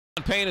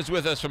John Payne is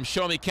with us from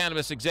Show Me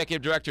Cannabis.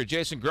 Executive Director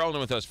Jason Grellner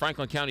with us,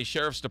 Franklin County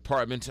Sheriff's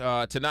Department.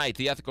 Tonight,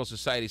 the Ethical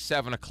Society,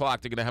 7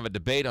 o'clock. They're going to have a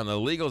debate on the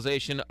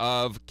legalization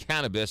of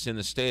cannabis in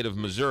the state of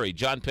Missouri.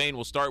 John Payne,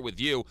 we'll start with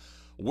you.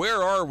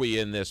 Where are we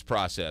in this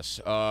process?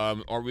 Are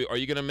you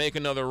going to make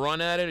another run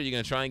at it? Are you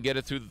going to try and get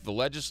it through the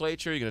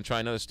legislature? Are you going to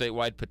try another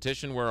statewide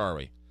petition? Where are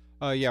we?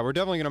 Yeah, we're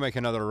definitely going to make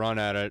another run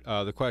at it.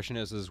 The question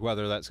is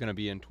whether that's going to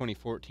be in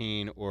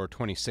 2014 or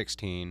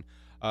 2016.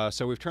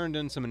 So we've turned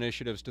in some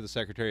initiatives to the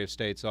Secretary of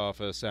State's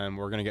office, and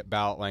we're going to get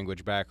ballot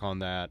language back on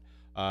that.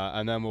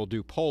 And then we'll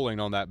do polling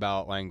on that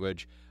ballot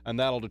language, and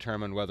that'll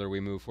determine whether we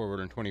move forward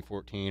in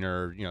 2014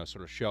 or,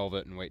 sort of shelve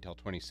it and wait till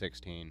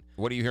 2016.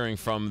 What are you hearing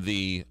from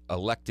the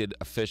elected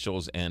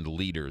officials and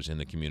leaders in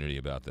the community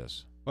about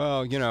this?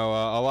 Well,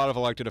 a lot of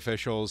elected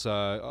officials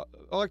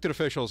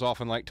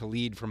often like to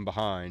lead from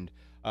behind,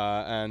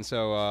 and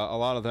so a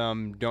lot of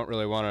them don't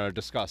really want to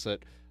discuss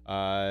it.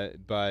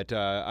 But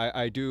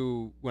I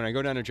do, when I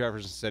go down to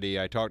Jefferson City,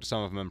 I talk to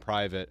some of them in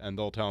private, and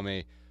they'll tell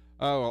me,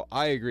 oh, well,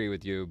 I agree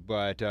with you,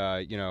 but,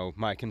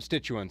 my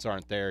constituents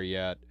aren't there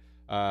yet.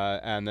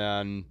 And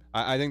then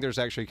I think there's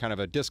actually kind of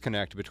a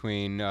disconnect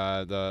between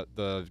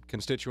the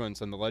constituents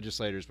and the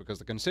legislators, because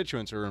the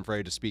constituents are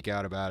afraid to speak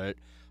out about it.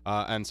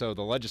 And so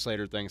the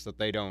legislator thinks that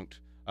they don't,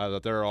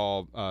 that they're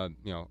all,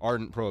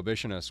 ardent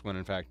prohibitionists, when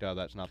in fact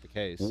that's not the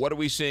case. What are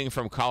we seeing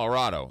from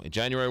Colorado? In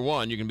January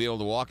 1, you can be able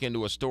to walk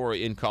into a store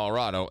in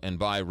Colorado and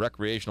buy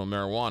recreational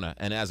marijuana,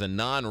 and as a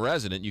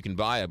non-resident, you can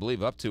buy, I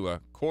believe, up to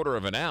a quarter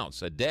of an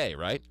ounce a day,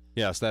 right?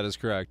 Yes, that is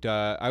correct.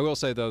 I will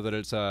say, though, that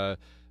it's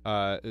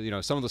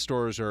some of the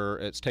stores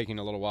it's taking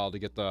a little while to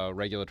get the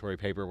regulatory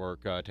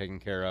paperwork taken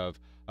care of.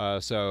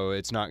 So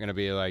it's not going to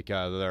be like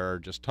there are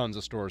just tons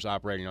of stores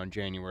operating on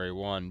January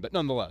 1. But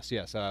nonetheless,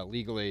 yes,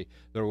 legally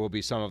there will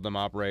be some of them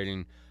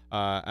operating.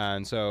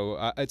 And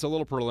so it's a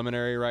little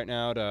preliminary right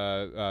now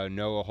to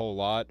know a whole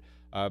lot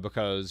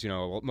because,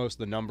 most of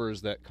the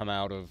numbers that come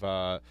out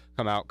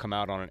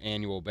on an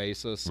annual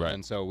basis. Right.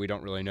 And so we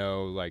don't really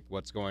know, like,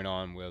 what's going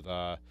on with,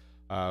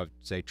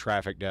 say,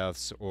 traffic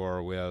deaths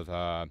or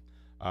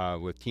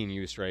with teen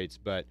use rates.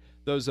 But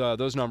those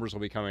numbers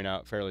will be coming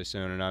out fairly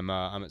soon, and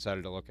I'm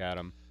excited to look at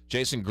them.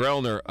 Jason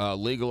Grellner,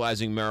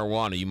 legalizing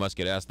marijuana. You must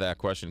get asked that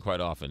question quite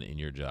often in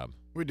your job.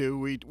 We do.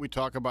 We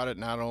talk about it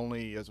not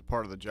only as a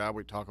part of the job,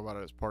 we talk about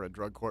it as part of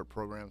drug court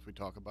programs, we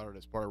talk about it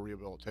as part of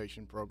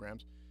rehabilitation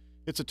programs.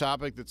 It's a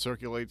topic that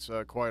circulates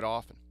quite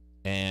often.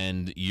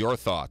 And your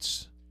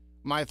thoughts?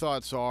 My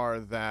thoughts are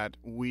that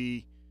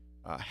we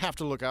have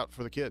to look out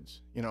for the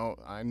kids.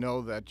 I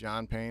know that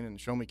John Payne and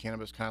Show Me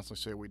Cannabis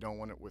constantly say we don't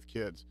want it with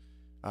kids.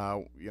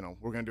 We're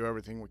going to do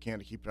everything we can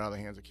to keep it out of the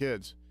hands of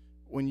kids.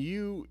 When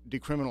you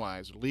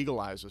decriminalize,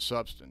 legalize a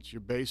substance, you're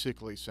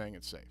basically saying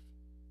it's safe.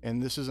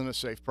 And this isn't a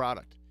safe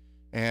product.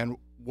 And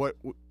what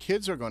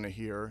kids are going to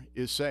hear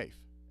is safe.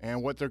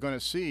 And what they're going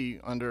to see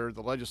under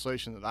the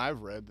legislation that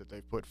I've read that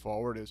they've put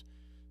forward is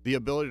the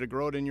ability to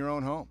grow it in your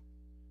own home,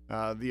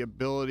 the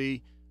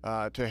ability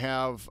to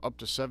have up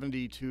to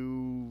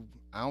 72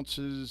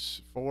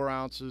 ounces, 4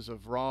 ounces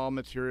of raw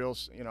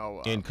materials.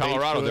 In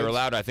Colorado, they're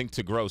allowed, I think,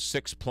 to grow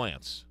 6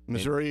 plants.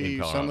 Missouri,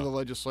 some of the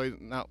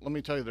legislation. Now, let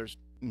me tell you, there's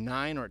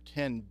 9 or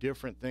 10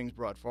 different things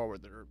brought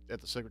forward that are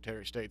at the Secretary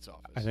of State's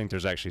office. I think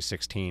there's actually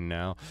 16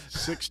 now.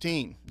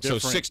 16. So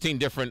 16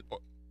 different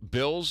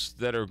bills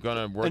that are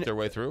going to work their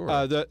way through?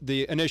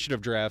 The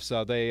initiative drafts,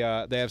 they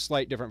have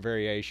slight different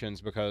variations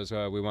because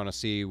we want to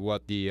see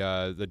what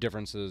the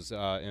differences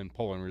in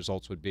polling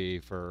results would be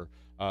for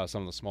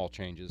some of the small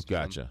changes.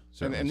 Gotcha.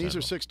 And these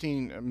are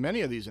 16.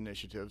 Many of these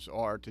initiatives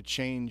are to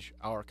change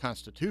our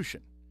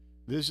Constitution.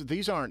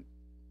 These aren't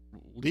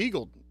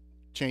legal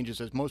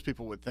changes as most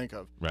people would think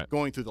of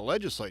going through the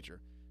legislature.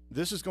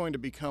 This is going to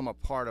become a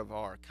part of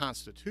our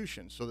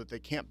Constitution so that they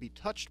can't be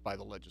touched by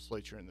the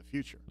legislature in the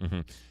future. Mm-hmm.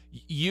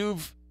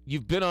 You've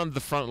been on the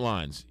front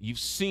lines. You've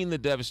seen the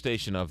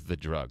devastation of the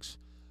drugs.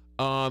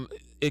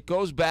 It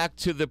goes back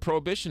to the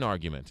prohibition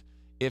argument.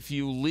 If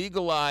you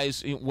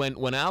legalize,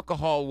 when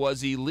alcohol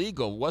was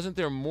illegal, wasn't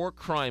there more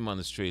crime on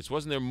the streets?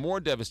 Wasn't there more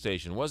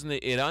devastation? Wasn't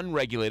it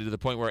unregulated to the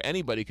point where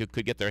anybody could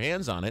get their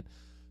hands on it?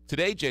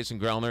 Today, Jason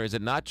Grellner, is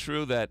it not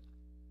true that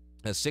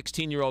a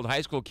 16-year-old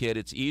high school kid,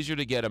 it's easier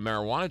to get a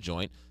marijuana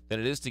joint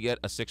than it is to get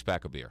a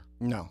 6-pack of beer?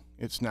 No,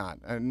 it's not.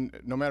 And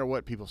no matter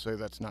what people say,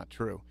 that's not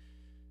true.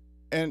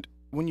 And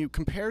when you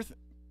compare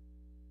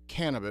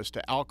cannabis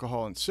to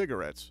alcohol and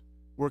cigarettes,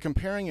 we're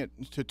comparing it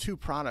to two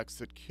products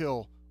that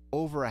kill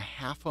over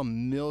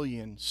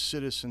 500,000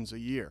 citizens a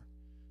year.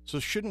 So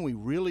shouldn't we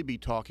really be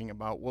talking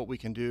about what we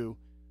can do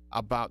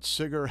about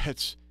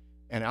cigarettes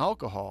and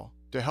alcohol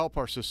to help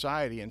our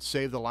society and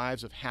save the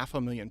lives of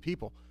 500,000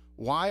 people?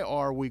 Why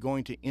are we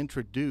going to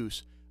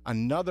introduce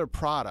another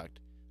product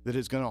that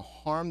is going to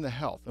harm the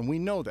health? And we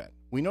know that.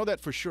 We know that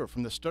for sure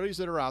from the studies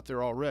that are out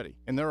there already,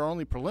 and they're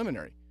only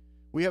preliminary.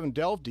 We haven't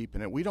delved deep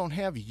in it. We don't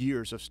have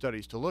years of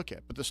studies to look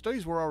at. But the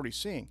studies we're already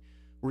seeing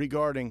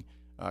regarding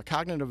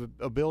cognitive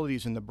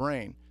abilities in the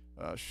brain,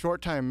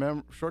 short-term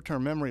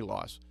memory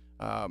loss,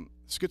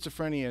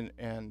 schizophrenia,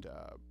 and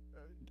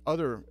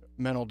other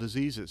mental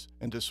diseases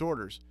and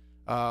disorders,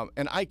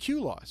 and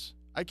IQ loss.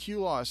 IQ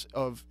loss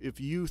of if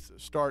youth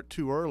start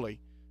too early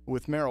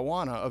with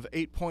marijuana of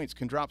 8 points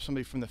can drop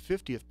somebody from the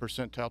 50th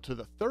percentile to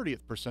the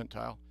 30th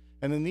percentile.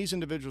 And then these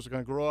individuals are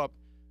going to grow up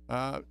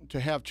to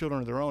have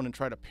children of their own and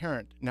try to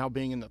parent, now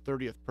being in the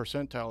 30th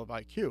percentile of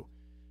IQ.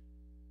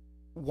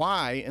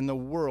 Why in the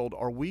world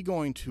are we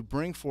going to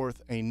bring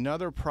forth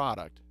another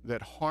product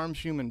that harms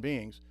human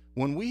beings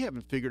when we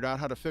haven't figured out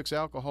how to fix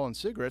alcohol and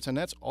cigarettes, and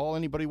that's all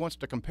anybody wants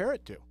to compare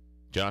it to?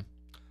 John?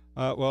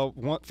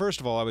 First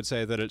of all, I would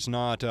say that it's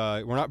not.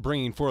 We're not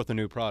bringing forth a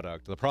new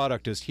product. The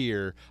product is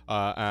here,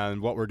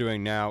 and what we're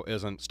doing now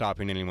isn't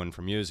stopping anyone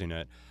from using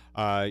it.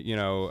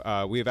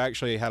 We've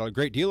actually had a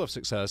great deal of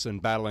success in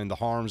battling the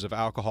harms of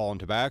alcohol and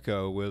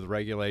tobacco with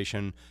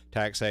regulation,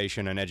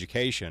 taxation, and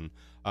education.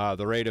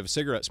 The rate of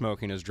cigarette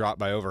smoking has dropped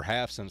by over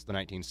half since the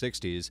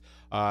 1960s,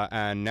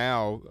 and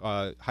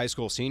now high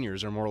school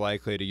seniors are more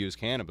likely to use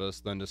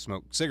cannabis than to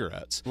smoke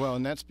cigarettes. Well,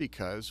 and that's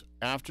because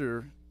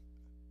after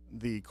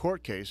the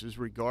court cases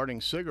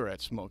regarding cigarette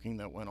smoking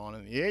that went on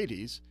in the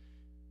 80s,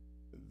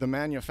 the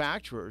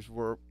manufacturers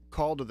were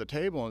called to the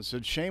table and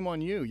said, shame on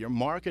you. You're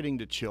marketing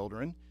to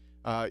children.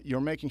 You're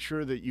making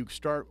sure that you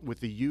start with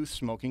the youth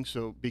smoking,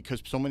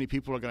 because so many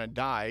people are going to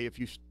die if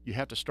you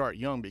have to start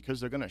young, because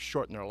they're going to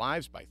shorten their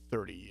lives by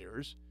 30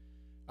 years.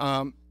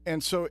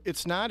 And so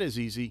it's not as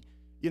easy.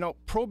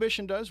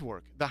 Prohibition does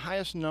work. The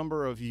highest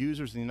number of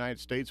users in the United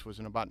States was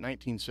in about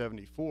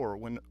 1974,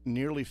 when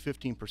nearly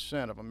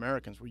 15% of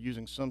Americans were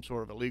using some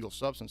sort of illegal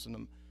substance, and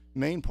the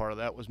main part of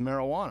that was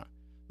marijuana.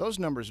 Those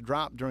numbers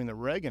dropped during the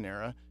Reagan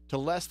era to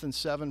less than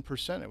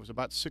 7%. It was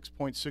about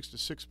 6.6 to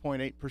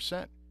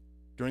 6.8%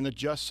 during the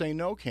Just Say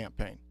No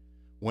campaign.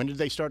 When did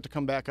they start to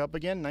come back up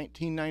again?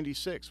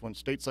 1996, when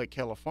states like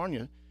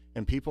California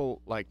and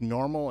people like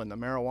NORML and the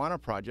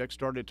Marijuana Project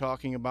started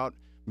talking about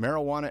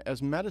marijuana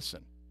as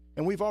medicine.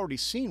 And we've already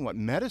seen what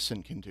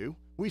medicine can do.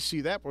 We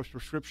see that with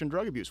prescription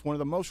drug abuse, one of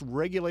the most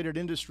regulated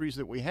industries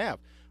that we have,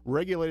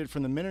 regulated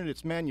from the minute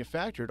it's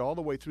manufactured all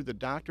the way through the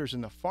doctors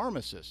and the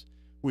pharmacists.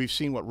 We've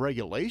seen what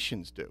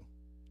regulations do.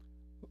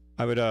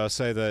 I would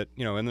say that,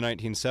 in the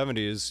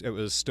 1970s, it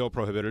was still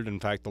prohibited.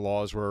 In fact, the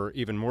laws were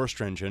even more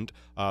stringent.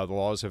 The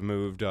laws have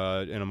moved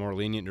in a more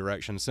lenient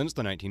direction since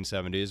the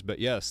 1970s. But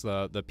yes,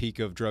 the peak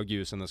of drug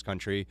use in this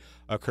country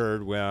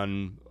occurred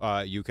when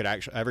you could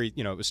actually,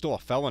 it was still a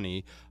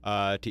felony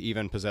to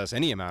even possess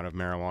any amount of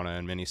marijuana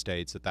in many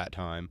states at that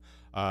time.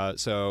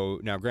 So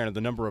now, granted,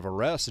 the number of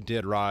arrests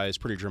did rise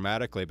pretty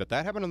dramatically, but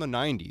that happened in the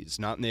 90s,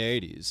 not in the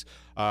 80s.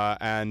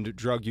 And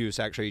drug use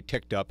actually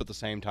ticked up at the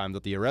same time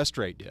that the arrest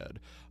rate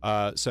did.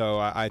 So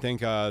I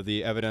think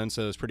the evidence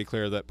is pretty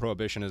clear that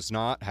prohibition is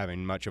not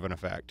having much of an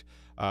effect.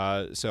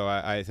 So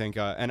I think,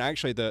 and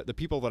actually the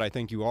people that I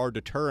think you are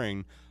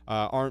deterring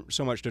aren't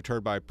so much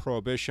deterred by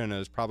prohibition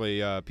as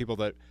probably people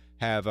that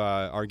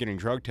are getting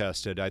drug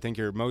tested. I think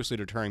you're mostly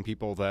deterring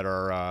people that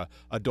are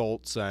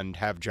adults and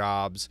have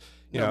jobs.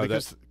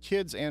 Because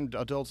kids and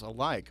adults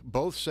alike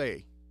both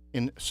say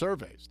in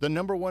surveys the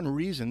number one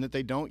reason that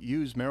they don't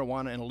use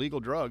marijuana and illegal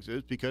drugs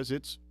is because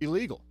it's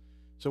illegal.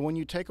 So when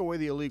you take away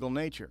the illegal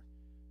nature,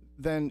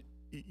 then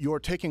you're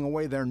taking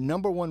away their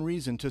number one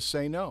reason to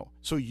say no.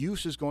 So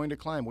use is going to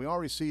climb. We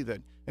already see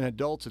that in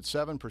adults it's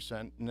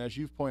 7%, and as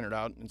you've pointed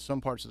out, in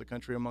some parts of the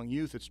country among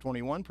youth it's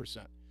 21%.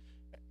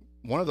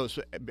 One of those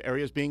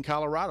areas being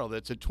Colorado,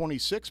 that's at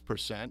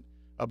 26%,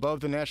 above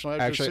the national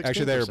average.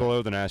 Actually, they were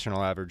below the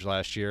national average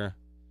last year.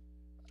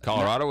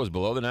 Colorado was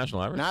below the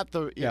national average?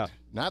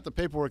 Not the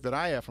paperwork that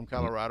I have from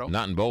Colorado.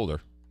 Not in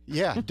Boulder.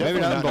 Yeah, maybe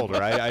not in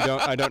Boulder.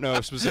 I don't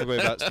know specifically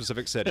about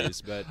specific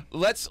cities, but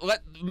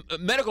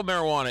medical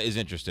marijuana is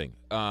interesting.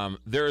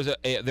 There's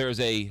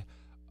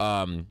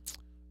an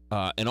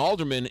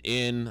alderman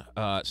in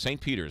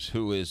St. Peter's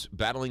who is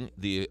battling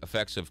the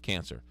effects of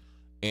cancer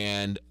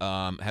and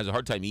has a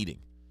hard time eating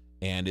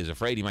and is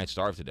afraid he might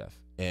starve to death.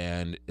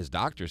 And his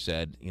doctor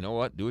said, you know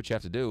what, do what you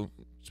have to do,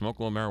 smoke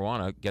a little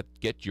marijuana,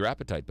 get your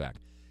appetite back.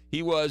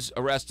 He was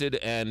arrested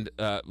and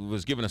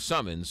was given a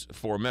summons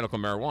for medical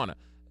marijuana.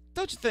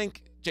 Don't you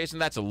think, Jason,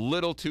 that's a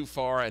little too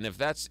far? And if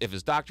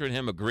his doctor and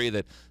him agree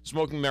that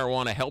smoking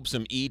marijuana helps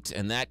him eat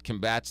and that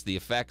combats the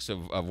effects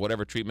of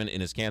whatever treatment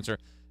in his cancer,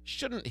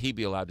 shouldn't he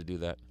be allowed to do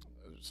that?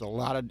 There's a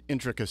lot of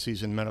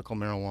intricacies in medical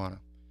marijuana.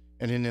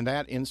 And in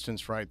that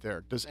instance right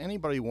there, does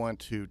anybody want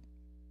to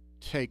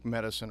take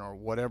medicine or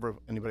whatever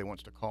anybody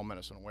wants to call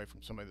medicine away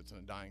from somebody that's in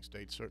a dying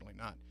state? Certainly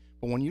not.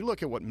 But when you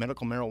look at what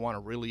medical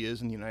marijuana really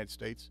is in the United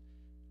States,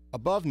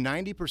 above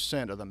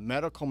 90% of the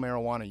medical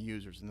marijuana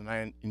users in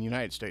the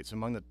United States,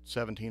 among the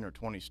 17 or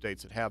 20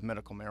 states that have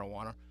medical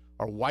marijuana,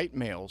 are white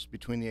males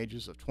between the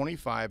ages of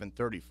 25 and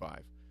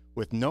 35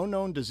 with no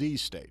known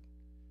disease state,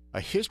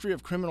 a history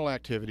of criminal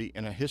activity,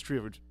 and a history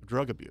of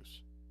drug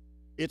abuse.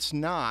 It's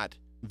not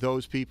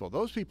those people.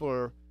 Those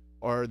people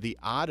are the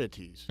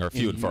oddities. Are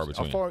few and far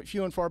between.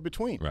 Few and far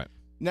between. Right.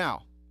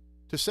 Now,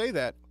 to say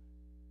that,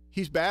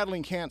 he's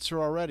battling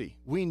cancer already.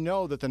 We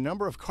know that the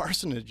number of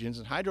carcinogens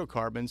and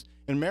hydrocarbons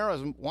in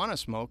marijuana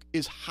smoke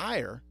is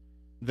higher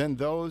than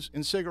those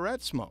in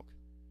cigarette smoke.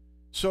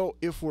 So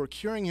if we're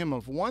curing him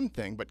of one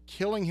thing but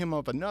killing him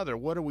of another,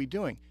 what are we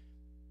doing?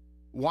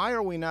 Why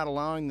are we not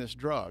allowing this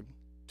drug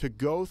to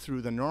go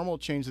through the normal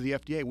chains of the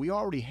FDA? We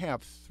already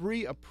have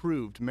 3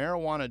 approved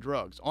marijuana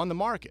drugs on the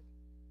market,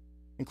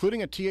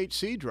 including a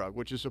THC drug,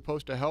 which is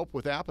supposed to help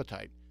with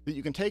appetite, that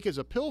you can take as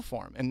a pill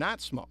form and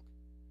not smoke.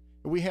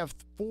 We have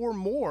 4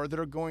 more that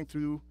are going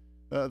through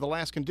the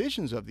last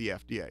conditions of the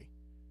FDA.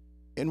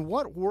 In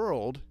what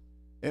world,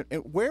 and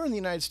where in the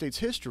United States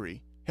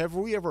history have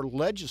we ever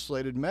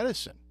legislated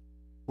medicine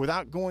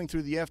without going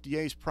through the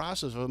FDA's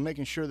process of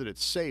making sure that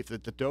it's safe,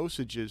 that the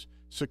dosage is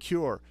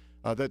secure,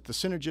 that the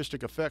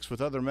synergistic effects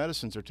with other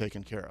medicines are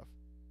taken care of?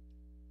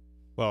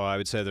 Well, I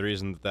would say the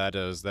reason that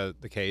is the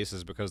case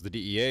is because the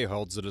DEA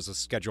holds it as a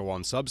Schedule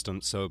 1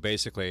 substance. So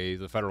basically,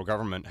 the federal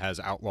government has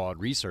outlawed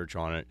research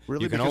on it.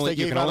 Really, you can because only, they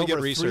gave you can out only over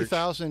get research.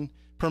 3,000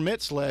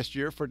 permits last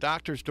year for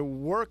doctors to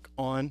work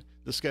on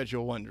the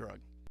Schedule 1 drug.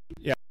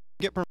 Yeah,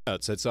 get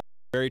permits. It's a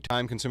very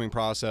time-consuming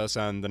process,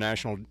 and the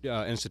National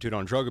Institute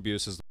on Drug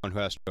Abuse is the one who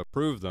has to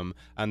approve them,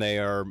 and they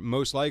are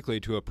most likely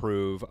to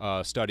approve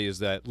studies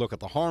that look at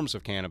the harms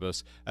of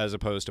cannabis as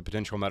opposed to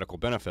potential medical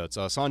benefits.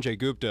 Sanjay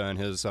Gupta, in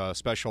his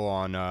special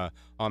on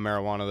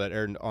marijuana that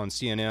aired on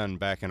CNN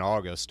back in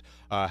August,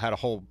 had a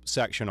whole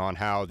section on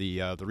how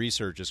the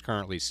research is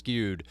currently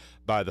skewed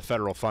by the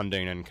federal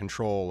funding and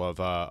control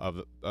of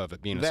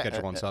it being a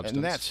Schedule 1 substance.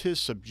 And that's his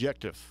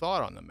subjective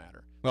thought on the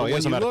matter. Well, he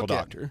is a medical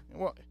doctor.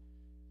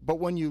 But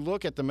when you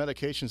look at the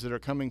medications that are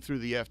coming through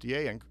the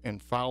FDA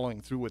and following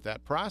through with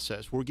that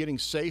process, we're getting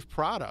safe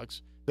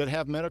products that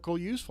have medical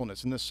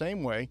usefulness in the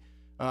same way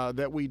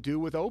that we do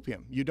with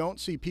opium. You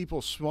don't see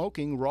people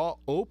smoking raw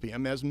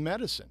opium as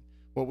medicine.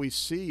 What we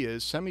see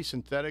is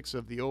semi-synthetics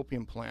of the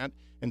opium plant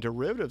and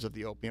derivatives of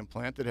the opium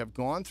plant that have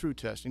gone through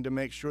testing to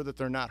make sure that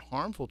they're not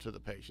harmful to the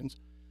patients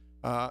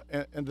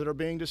and that are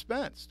being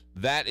dispensed.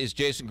 That is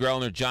Jason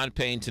Grellner, John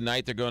Payne.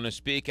 Tonight they're going to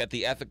speak at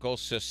the Ethical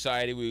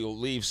Society. We will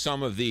leave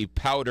some of the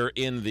powder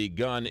in the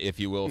gun, if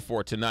you will,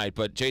 for tonight.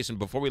 But, Jason,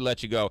 before we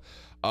let you go,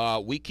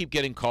 we keep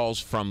getting calls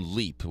from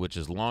LEAP, which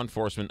is Law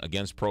Enforcement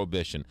Against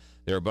Prohibition.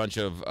 They're a bunch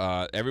of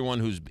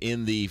everyone who's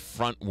in the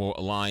front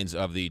lines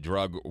of the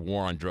drug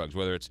war on drugs,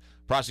 whether it's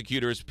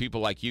prosecutors, people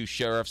like you,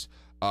 sheriffs,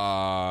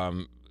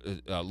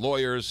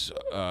 lawyers,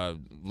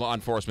 law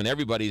enforcement,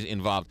 everybody's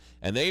involved,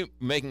 and they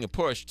making a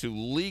push to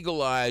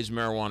legalize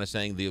marijuana,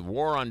 saying the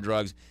war on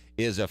drugs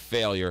is a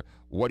failure.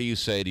 What do you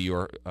say to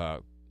your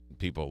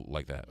people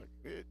like that?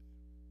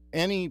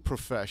 Any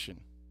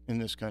profession in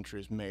this country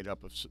is made up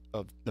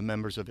of the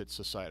members of its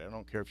society. I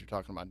don't care if you're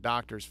talking about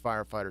doctors,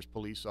 firefighters,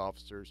 police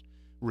officers,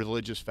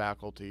 religious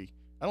faculty.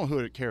 I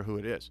don't care who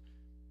it is.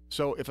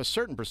 So if a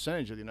certain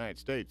percentage of the United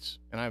States,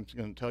 and I'm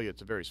going to tell you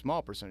it's a very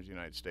small percentage of the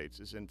United States,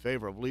 is in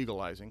favor of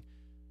legalizing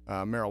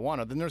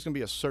marijuana, then there's going to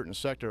be a certain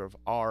sector of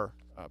our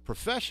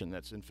profession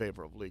that's in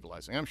favor of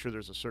legalizing. I'm sure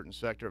there's a certain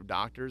sector of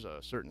doctors, a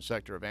certain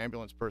sector of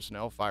ambulance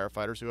personnel,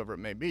 firefighters, whoever it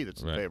may be,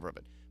 that's in favor of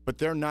it. But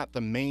they're not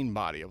the main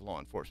body of law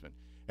enforcement,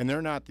 and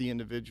they're not the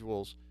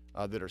individuals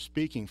that are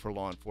speaking for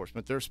law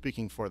enforcement. They're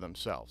speaking for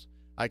themselves.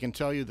 I can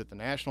tell you that the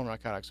National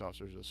Narcotics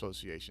Officers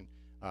Association,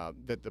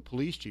 that the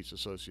Police Chiefs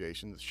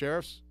Association,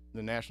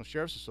 the National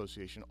Sheriff's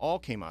Association all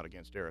came out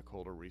against Eric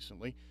Holder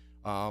recently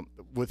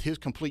with his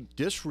complete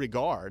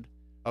disregard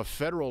of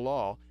federal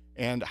law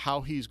and how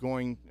he's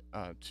going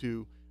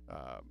to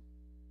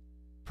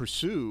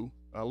pursue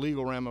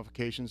legal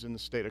ramifications in the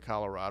state of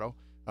Colorado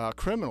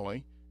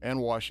criminally and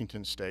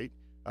Washington State.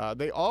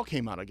 They all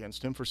came out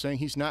against him for saying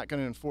he's not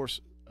going to enforce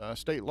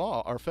state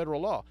law or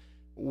federal law.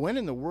 When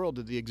in the world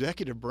did the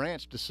executive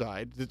branch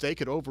decide that they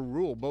could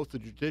overrule both the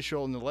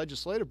judicial and the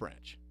legislative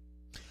branch?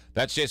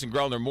 That's Jason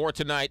Grellner. More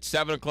tonight,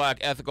 7 o'clock,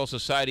 Ethical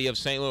Society of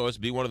St. Louis.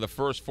 Be one of the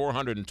first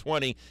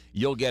 420.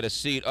 You'll get a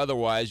seat.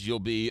 Otherwise, you'll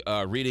be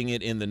reading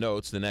it in the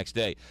notes the next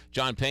day.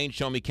 John Payne,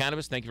 Show Me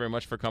Cannabis, thank you very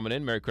much for coming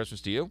in. Merry Christmas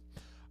to you.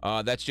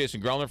 That's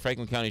Jason Grellner,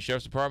 Franklin County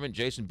Sheriff's Department.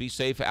 Jason, be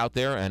safe out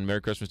there, and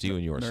Merry Christmas to you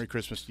and yours. Merry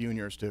Christmas to you and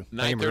yours, too.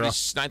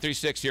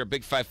 936 here,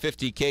 Big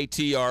 550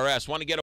 KTRS. Want to get